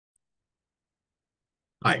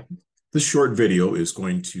Hi, this short video is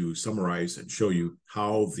going to summarize and show you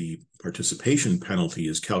how the participation penalty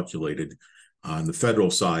is calculated on the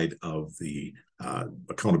federal side of the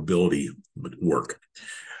accountability work.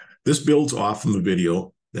 This builds off from the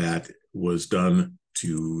video that was done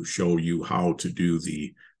to show you how to do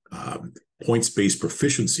the points-based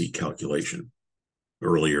proficiency calculation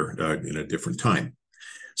earlier in a different time.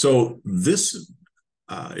 So this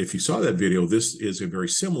if you saw that video, this is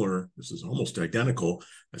this is almost identical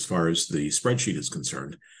as far as the spreadsheet is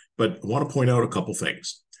concerned, but I want to point out a couple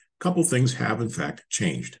things. A couple things have in fact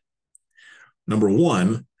changed. Number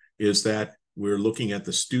one is that we're looking at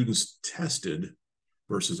the students tested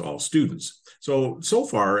versus all students. So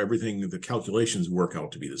far, the calculations work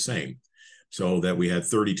out to be the same. So that we had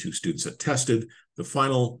 32 students that tested. The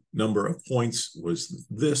final number of points was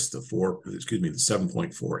the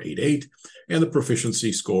 7.488, and the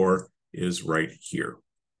proficiency score is right here.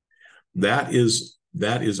 That is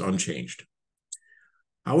unchanged.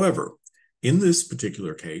 However, in this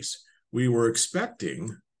particular case,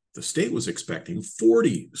 the state was expecting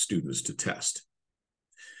 40 students to test.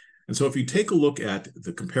 And so if you take a look at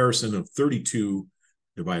the comparison of 32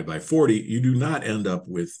 divided by 40, you do not end up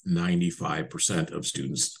with 95% of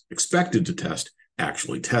students expected to test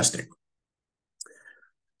actually testing.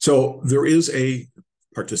 So there is a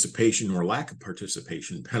participation or lack of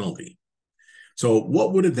participation penalty. So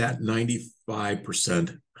what would that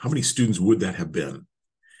 95%, how many students would that have been?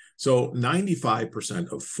 So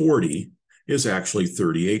 95% of 40 is actually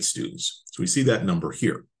 38 students. So we see that number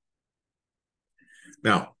here.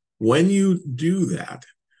 Now, when you do that,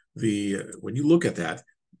 when you look at that,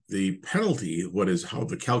 the penalty, how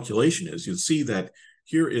the calculation is, you'll see that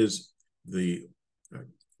here is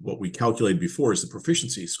what we calculated before is the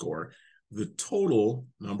proficiency score. The total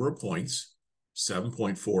number of points,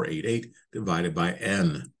 7.488 divided by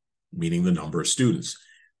n, meaning the number of students.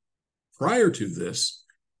 Prior to this,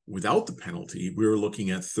 without the penalty, we were looking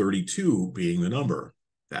at 32 being the number.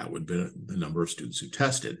 That would be the number of students who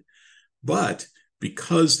tested. But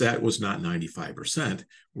because that was not 95%,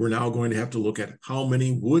 we're now going to have to look at how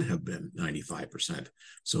many would have been 95%.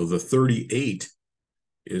 So the 38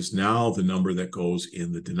 is now the number that goes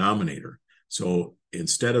in the denominator. So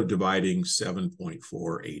instead of dividing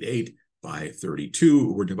 7.488 by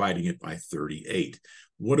 32, we're dividing it by 38.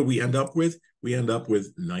 What do we end up with? We end up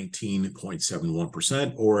with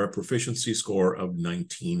 19.71%, or a proficiency score of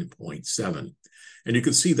 19.7. And you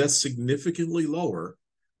can see that's significantly lower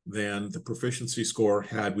than the proficiency score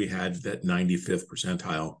had we had that 95th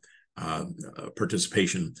percentile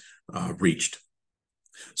participation reached.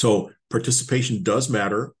 So participation does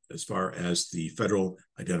matter as far as the federal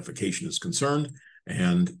identification is concerned.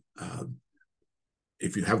 And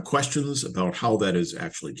if you have questions about how that is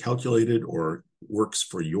actually calculated or works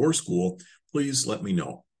for your school, please let me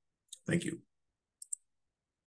know. Thank you.